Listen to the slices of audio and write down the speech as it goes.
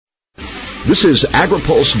This is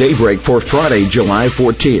AgriPulse Daybreak for Friday, July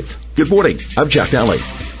 14th. Good morning. I'm Chuck Daly.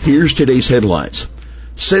 Here's today's headlines.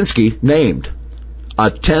 Censky named. A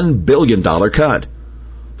 $10 billion cut.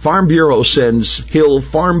 Farm Bureau sends Hill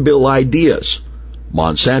Farm Bill ideas.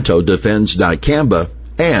 Monsanto defends dicamba.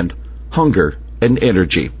 And hunger and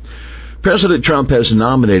energy. President Trump has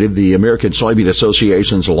nominated the American Soybean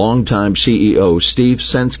Association's longtime CEO, Steve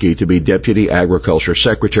Censky, to be Deputy Agriculture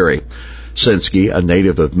Secretary. Censky, a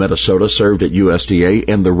native of Minnesota, served at USDA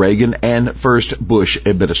in the Reagan and first Bush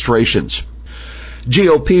administrations.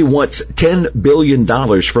 GOP wants $10 billion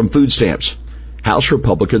from food stamps. House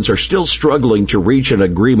Republicans are still struggling to reach an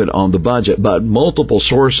agreement on the budget, but multiple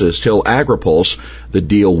sources tell AgriPulse the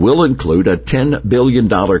deal will include a $10 billion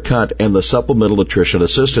cut in the Supplemental Nutrition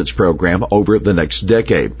Assistance Program over the next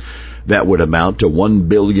decade. That would amount to $1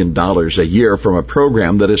 billion a year from a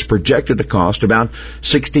program that is projected to cost about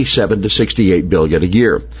 $67 to $68 billion a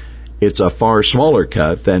year. It's a far smaller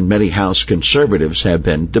cut than many House conservatives have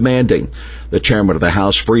been demanding. The chairman of the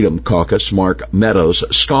House Freedom Caucus, Mark Meadows,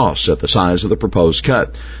 scoffs at the size of the proposed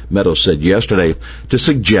cut. Meadows said yesterday to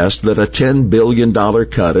suggest that a $10 billion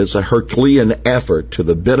cut is a Herculean effort to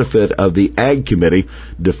the benefit of the Ag Committee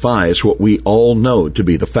defies what we all know to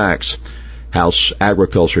be the facts. House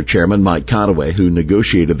Agriculture Chairman Mike Conaway, who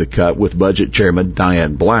negotiated the cut with Budget Chairman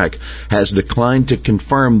Diane Black, has declined to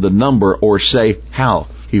confirm the number or say how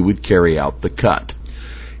he would carry out the cut.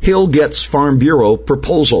 Hill gets Farm Bureau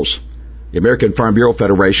proposals. The American Farm Bureau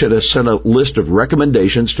Federation has sent a list of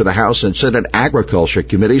recommendations to the House and Senate Agriculture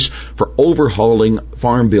Committees for overhauling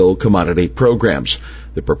Farm Bill commodity programs.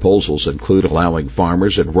 The proposals include allowing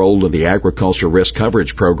farmers enrolled in the Agriculture Risk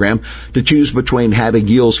Coverage Program to choose between having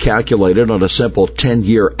yields calculated on a simple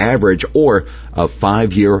 10-year average or a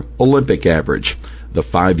 5-year Olympic average. The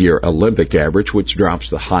 5-year Olympic average, which drops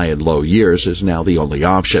the high and low years, is now the only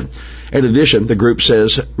option. In addition, the group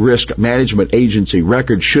says Risk Management Agency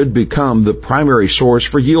records should become the primary source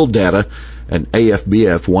for yield data, and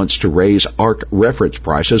AFBF wants to raise ARC reference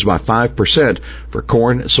prices by 5% for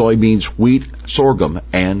corn, soybeans, wheat, sorghum,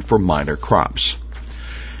 and for minor crops.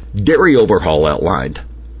 Dairy overhaul outlined.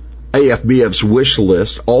 AFBF's wish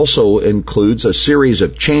list also includes a series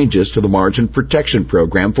of changes to the margin protection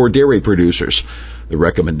program for dairy producers. The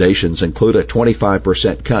recommendations include a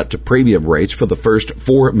 25% cut to premium rates for the first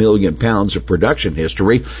 4 million pounds of production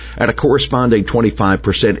history and a corresponding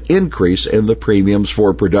 25% increase in the premiums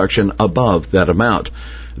for production above that amount.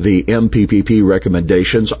 The MPPP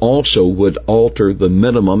recommendations also would alter the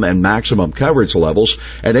minimum and maximum coverage levels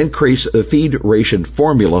and increase the feed ration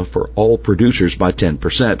formula for all producers by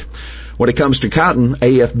 10%. When it comes to cotton,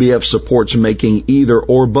 AFBF supports making either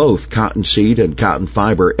or both cottonseed and cotton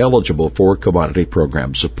fiber eligible for commodity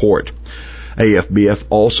program support. AFBF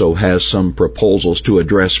also has some proposals to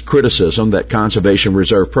address criticism that Conservation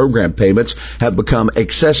Reserve Program payments have become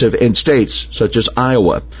excessive in states such as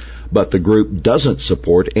Iowa. But the group doesn't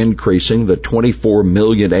support increasing the 24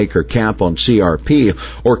 million acre cap on CRP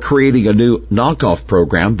or creating a new knockoff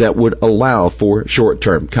program that would allow for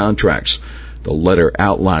short-term contracts. The letter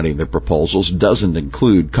outlining the proposals doesn't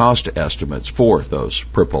include cost estimates for those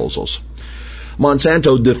proposals.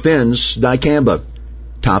 Monsanto defends dicamba.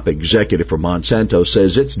 Top executive for Monsanto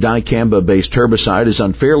says its dicamba-based herbicide is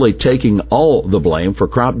unfairly taking all the blame for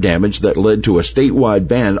crop damage that led to a statewide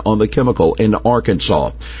ban on the chemical in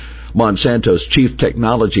Arkansas. Monsanto's chief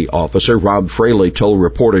technology officer, Rob Fraley, told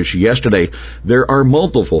reporters yesterday there are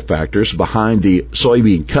multiple factors behind the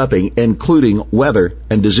soybean cupping, including weather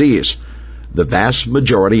and disease. The vast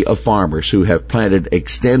majority of farmers who have planted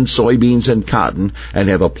Xtend soybeans and cotton and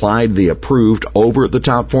have applied the approved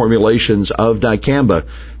over-the-top formulations of dicamba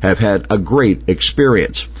have had a great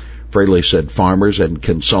experience. Fraley said farmers and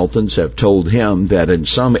consultants have told him that in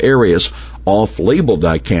some areas, off-label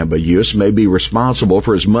dicamba use may be responsible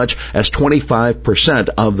for as much as 25%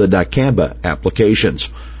 of the dicamba applications.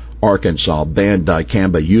 Arkansas banned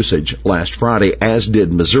dicamba usage last Friday, as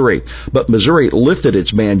did Missouri. But Missouri lifted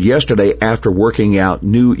its ban yesterday after working out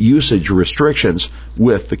new usage restrictions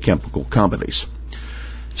with the chemical companies.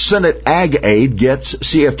 Senate Ag Aide gets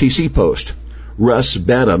CFTC post. Russ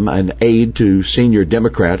Benham, an aide to senior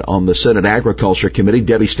Democrat on the Senate Agriculture Committee,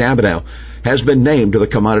 Debbie Stabenow, has been named to the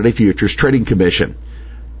Commodity Futures Trading Commission.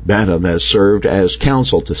 Benham has served as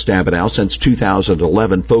counsel to Stabenow since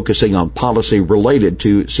 2011, focusing on policy related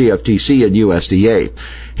to CFTC and USDA.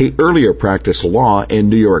 He earlier practiced law in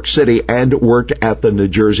New York City and worked at the New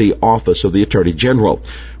Jersey office of the Attorney General.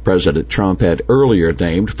 President Trump had earlier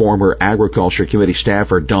named former Agriculture Committee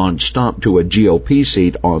staffer Don Stump to a GOP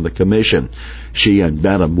seat on the commission. She and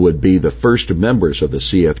Benham would be the first members of the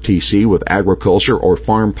CFTC with agriculture or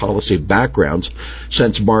farm policy backgrounds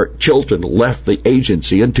since Bart Chilton left the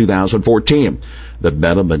agency in 2014. The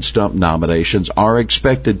Benham and Stump nominations are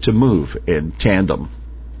expected to move in tandem.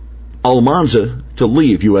 Almanza to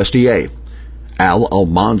leave USDA. Al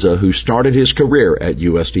Almanza, who started his career at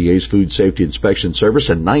USDA's Food Safety Inspection Service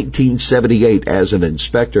in 1978 as an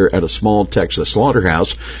inspector at a small Texas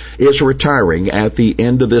slaughterhouse, is retiring at the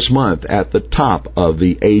end of this month at the top of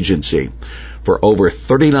the agency. For over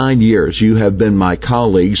 39 years, you have been my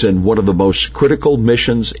colleagues in one of the most critical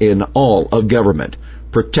missions in all of government,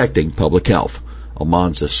 protecting public health,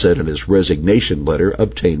 Almanza said in his resignation letter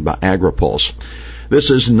obtained by AgriPulse. This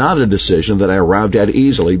is not a decision that I arrived at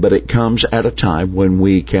easily, but it comes at a time when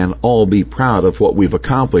we can all be proud of what we've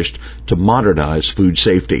accomplished to modernize food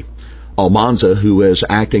safety. Almanza, who is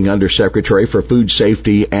acting Undersecretary for Food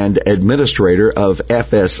Safety and Administrator of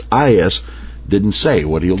FSIS, didn't say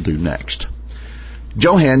what he'll do next.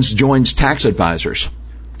 Johans joins tax advisors.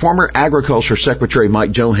 Former Agriculture Secretary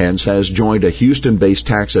Mike Johans has joined a Houston-based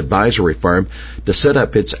tax advisory firm to set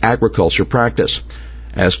up its agriculture practice.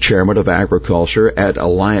 As chairman of agriculture at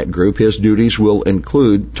Alliant Group, his duties will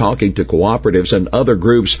include talking to cooperatives and other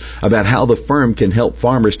groups about how the firm can help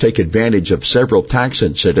farmers take advantage of several tax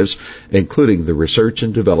incentives, including the Research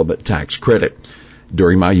and Development Tax Credit.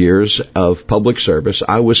 During my years of public service,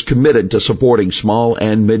 I was committed to supporting small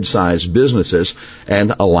and mid-sized businesses,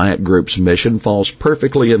 and Alliant Group's mission falls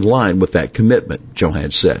perfectly in line with that commitment,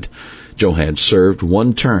 Johans said. Johans served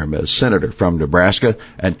one term as senator from Nebraska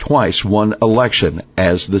and twice won election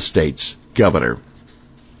as the state's governor.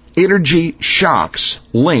 Energy shocks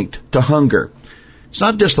linked to hunger. It's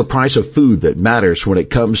not just the price of food that matters when it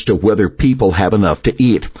comes to whether people have enough to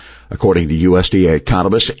eat. According to USDA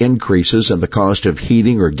economists, increases in the cost of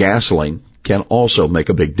heating or gasoline can also make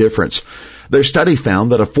a big difference. Their study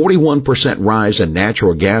found that a 41% rise in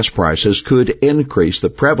natural gas prices could increase the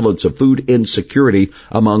prevalence of food insecurity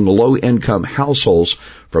among low-income households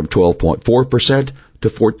from 12.4% to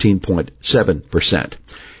 14.7%.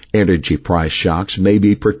 Energy price shocks may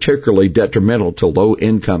be particularly detrimental to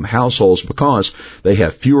low-income households because they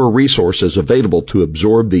have fewer resources available to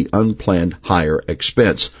absorb the unplanned higher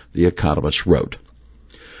expense, the economist wrote.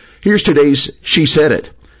 Here's today's She Said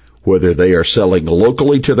It. Whether they are selling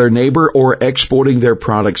locally to their neighbor or exporting their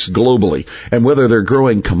products globally, and whether they're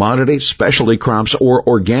growing commodities, specialty crops, or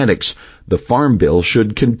organics, the Farm Bill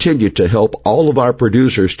should continue to help all of our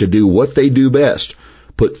producers to do what they do best,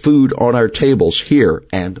 put food on our tables here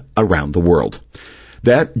and around the world.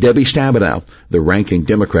 That, Debbie Stabenow, the ranking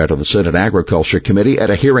Democrat on the Senate Agriculture Committee,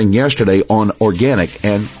 at a hearing yesterday on organic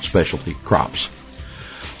and specialty crops.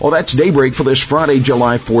 Well, that's Daybreak for this Friday,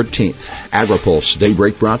 July 14th. AgriPulse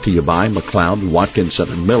Daybreak brought to you by McLeod,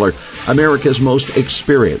 Watkinson & Miller, America's most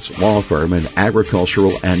experienced law firm in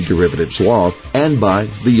agricultural and derivatives law, and by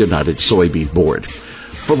the United Soybean Board.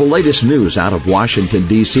 For the latest news out of Washington,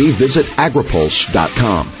 D.C., visit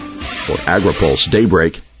agripulse.com. For AgriPulse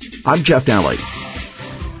Daybreak, I'm Jeff Daly.